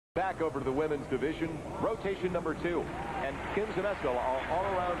Back over to the women's division, rotation number 2. And Kim Zmeskal, our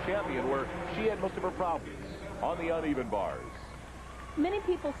all-around champion, where she had most of her problems on the uneven bars. Many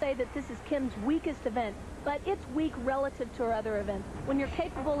people say that this is Kim's weakest event, but it's weak relative to her other events. When you're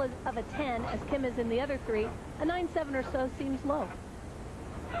capable of a 10, as Kim is in the other 3, a 9-7 or so seems low.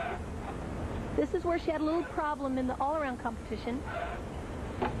 This is where she had a little problem in the all-around competition.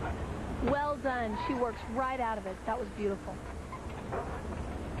 Well done. She works right out of it. That was beautiful.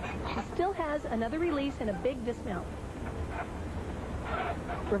 She still has another release and a big dismount.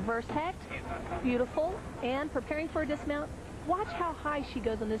 Reverse hecht, beautiful, and preparing for a dismount. Watch how high she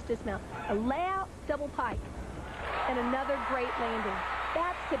goes on this dismount. A layout, double pike, and another great landing.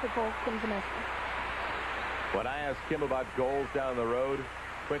 That's typical Kim Zmeskal. When I asked Kim about goals down the road,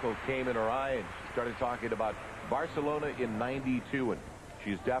 twinkle came in her eye, and she started talking about Barcelona in '92, and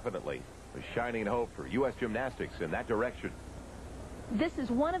she's definitely a shining hope for U.S. gymnastics in that direction. This is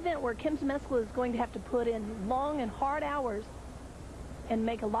one event where Kim Zmeskal is going to have to put in long and hard hours and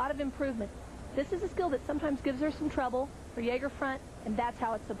make a lot of improvement. This is a skill that sometimes gives her some trouble, her Jaeger front, and that's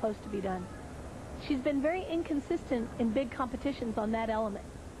how it's supposed to be done. She's been very inconsistent in big competitions on that element.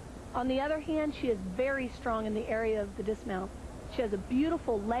 On the other hand, she is very strong in the area of the dismount. She has a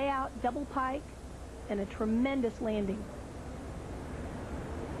beautiful layout, double pike, and a tremendous landing.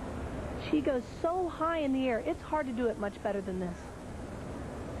 She goes so high in the air, it's hard to do it much better than this.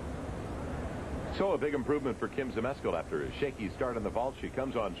 So a big improvement for Kim Zmeskal after a shaky start in the vault. She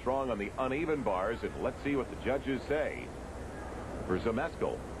comes on strong on the uneven bars, and let's see what the judges say. For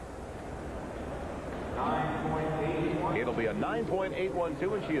Zmeskal, it'll be a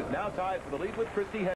 9.812, and she is now tied for the lead with Christy.